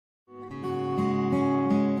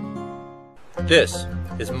This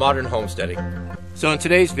is modern homesteading. So in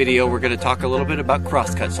today's video, we're going to talk a little bit about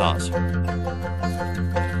crosscut saws.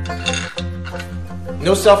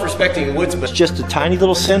 No self-respecting woodsman, it's just a tiny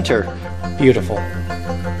little center. Beautiful.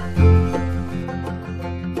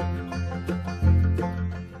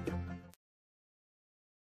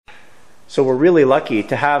 So we're really lucky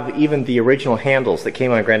to have even the original handles that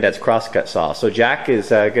came on Granddad's crosscut saw. So Jack is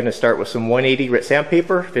going to start with some 180 grit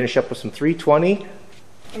sandpaper, finish up with some 320.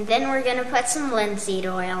 And then we're going to put some linseed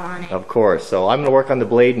oil on it. Of course. So I'm going to work on the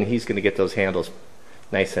blade and he's going to get those handles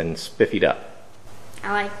nice and spiffied up.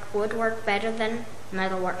 I like woodwork better than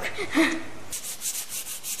metalwork.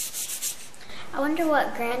 I wonder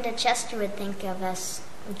what Grandad Chester would think of us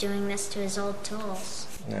doing this to his old tools.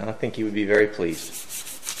 Yeah, I think he would be very pleased.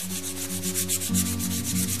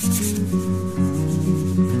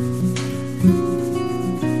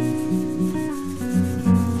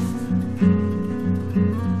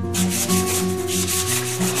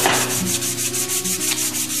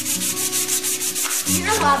 You're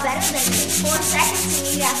a lot better than me. 4 seconds and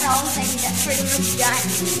you got the whole thing pretty much done.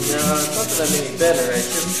 No, it's not that I'm any better. I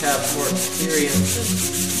just have more experience and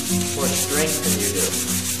more strength than you do.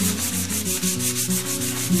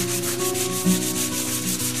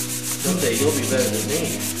 Someday you'll be better than me.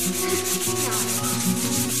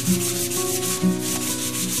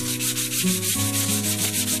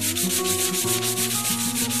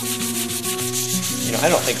 You know, I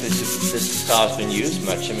don't think this saw's been used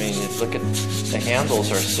much. I mean, look at the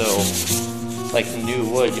handles are so like new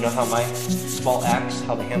wood. You know how my small axe,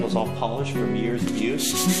 how the handle's all polished from years of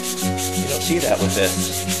use? You don't see that with this.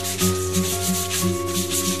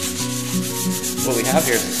 What we have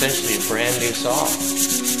here is essentially a brand new saw.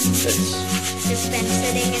 That's just been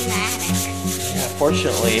sitting in the attic. Yeah,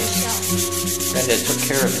 fortunately, Granddad took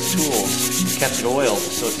care of his tools and kept it oiled,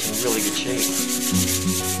 so it's in really good shape.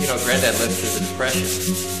 You know, Granddad lived through the Depression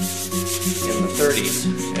in the 30s,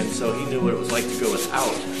 and so he knew what it was like to go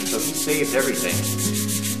without. So he saved everything.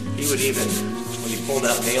 He would even, when he pulled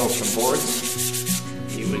out nails from boards,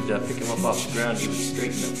 he would pick them up off the ground, he would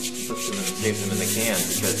straighten them, put them and save them in the can,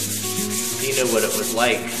 because he knew what it was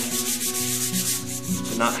like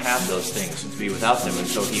to not have those things, to be without them, and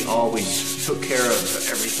so he always took care of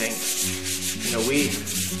everything. You know, we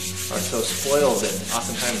are so spoiled that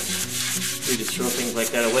oftentimes we just throw things like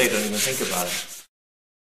that away, don't even think about it.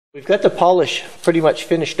 We've got the polish pretty much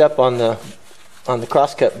finished up on the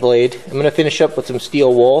crosscut blade. I'm going to finish up with some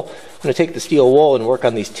steel wool. I'm going to take the steel wool and work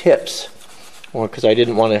on these tips, because I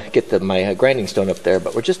didn't want to get my grinding stone up there,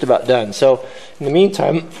 but we're just about done. So in the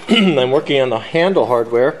meantime, I'm working on the handle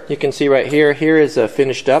hardware. You can see right here, here is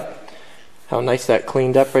finished up. How nice that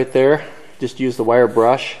cleaned up right there. Just use the wire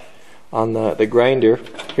brush on the grinder.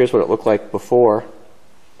 Here's what it looked like before.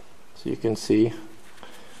 So you can see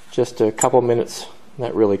just a couple minutes,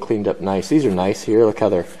 that really cleaned up nice. These are nice here. Look how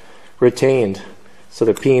they're retained. So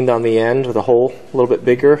they're peened on the end with a hole a little bit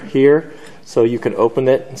bigger here. So you can open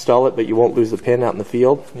it, install it, but you won't lose the pin out in the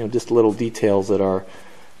field. You know, just little details that are,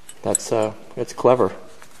 that's clever.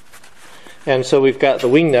 And so we've got the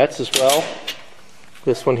wing nuts as well.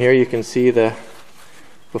 This one here, you can see the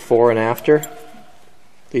before and after.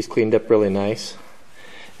 These cleaned up really nice.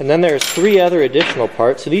 And then there's 3 other additional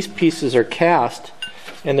parts. So these pieces are cast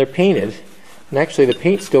and they're painted. And actually the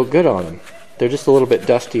paint's still good on them. They're just a little bit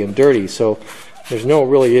dusty and dirty. So there's no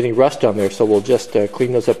really any rust on there. So we'll just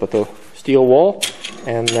clean those up with the steel wool.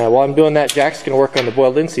 And while I'm doing that, Jack's going to work on the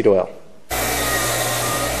boiled linseed oil.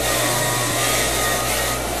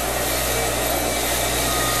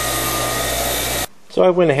 So I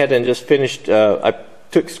went ahead and just finished,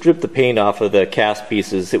 stripped the paint off of the cast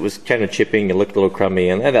pieces. It was kind of chipping, it looked a little crummy,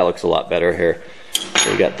 and that looks a lot better here.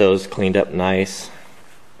 So we got those cleaned up nice.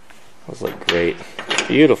 Those look great.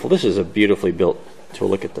 Beautiful. This is a beautifully built tool.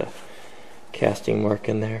 Look at the casting mark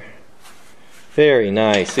in there. Very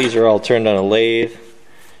nice. These are all turned on a lathe.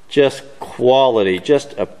 Just quality,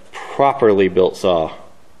 just a properly built saw.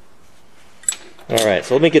 Alright,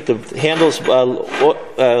 so let me get the handles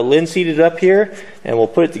linseeded up here, and we'll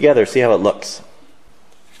put it together, see how it looks.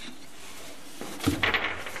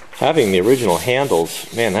 Having the original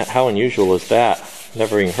handles, man, how unusual is that?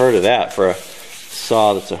 Never even heard of that for a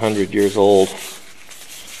saw that's 100 years old.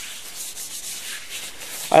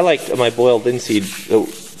 I like my boiled linseed,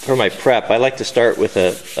 for my prep, I like to start with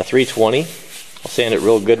a 320. I'll sand it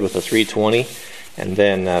real good with a 320, and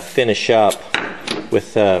then finish up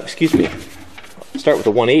with, start with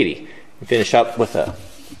a 180 and finish up with a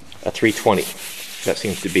 320. That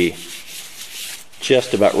seems to be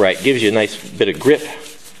just about right. Gives you a nice bit of grip,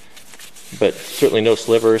 but certainly no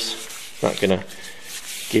slivers. Not going to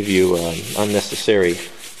give you unnecessary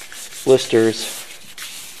blisters.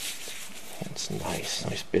 That's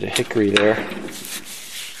nice bit of hickory there.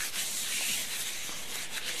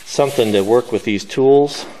 Something to work with these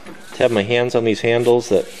tools, to have my hands on these handles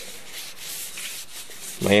that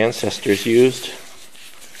my ancestors used.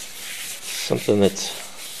 Something that's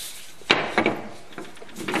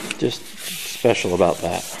just special about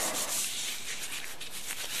that.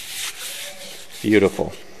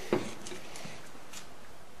 Beautiful.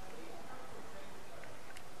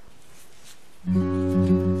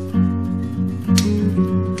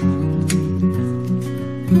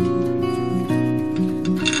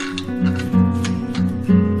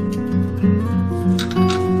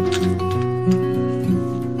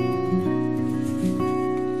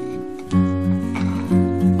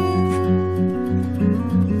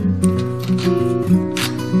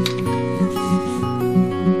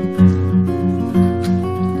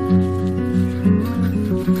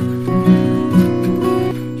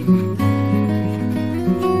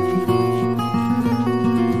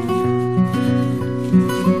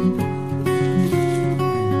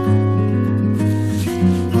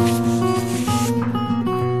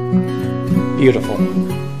 Beautiful.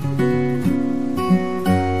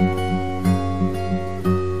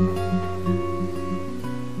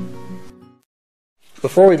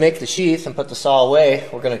 Before we make the sheath and put the saw away,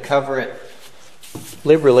 we're going to cover it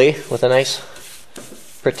liberally with a nice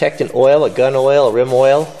protectant oil, a gun oil, a rim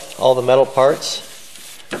oil, all the metal parts.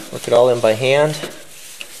 Work it all in by hand.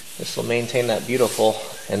 This will maintain that beautiful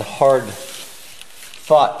and hard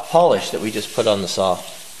fought polish that we just put on the saw.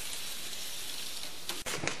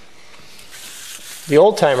 The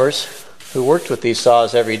old timers who worked with these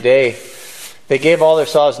saws every day, they gave all their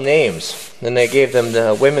saws names. Then they gave them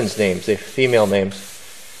the women's names, the female names,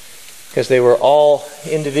 because they were all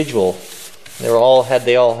individual. They all had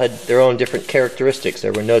their own different characteristics.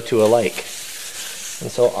 There were no two alike. And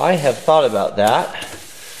so I have thought about that,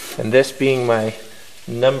 and this being my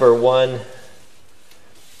 #1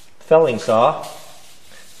 felling saw,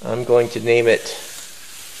 I'm going to name it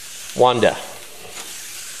Wanda.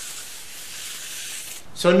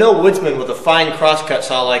 So no woodsman with a fine crosscut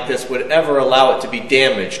saw like this would ever allow it to be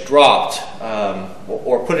damaged, dropped,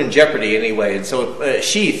 or put in jeopardy anyway. And so a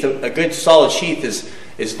sheath, a good solid sheath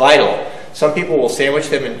is vital. Some people will sandwich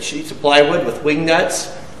them in sheets of plywood with wing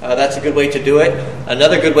nuts. That's a good way to do it.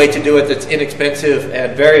 Another good way to do it that's inexpensive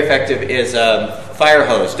and very effective is fire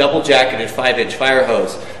hose, double jacketed 5-inch fire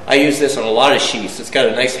hose. I use this on a lot of sheaths. It's got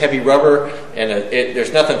a nice heavy rubber, and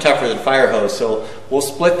there's nothing tougher than fire hose. So we'll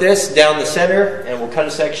split this down the center, and we'll cut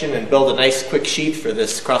a section and build a nice quick sheath for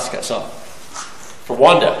this crosscut saw. For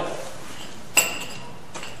Wanda.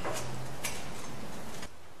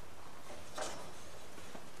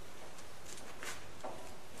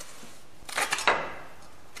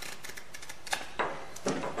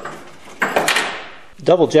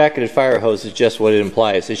 Double jacketed fire hose is just what it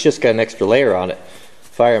implies. It's just got an extra layer on it.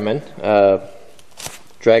 Firemen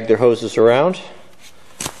drag their hoses around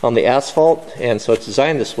on the asphalt, and so it's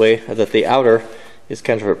designed this way that the outer is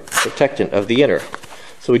kind of a protectant of the inner.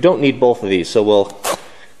 So we don't need both of these, so we'll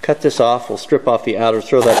cut this off, we'll strip off the outer,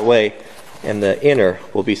 throw that away, and the inner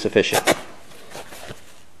will be sufficient.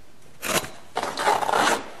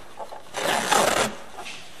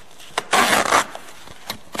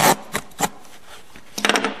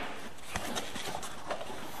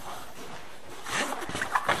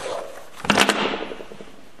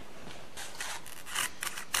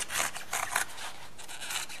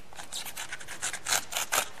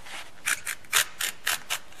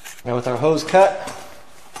 Now with our hose cut,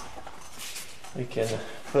 we can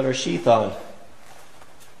put our sheath on.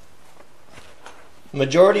 The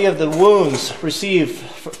majority of the wounds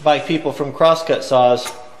received by people from crosscut saws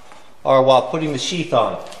are while putting the sheath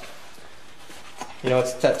on. You know,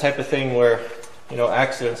 it's that type of thing where, you know,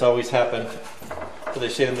 accidents always happen. So they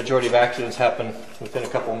say the majority of accidents happen within a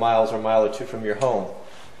couple miles or a mile or two from your home.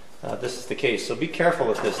 This is the case. So be careful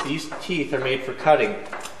with this. These teeth are made for cutting.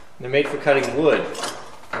 They're made for cutting wood,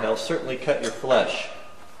 and they'll certainly cut your flesh.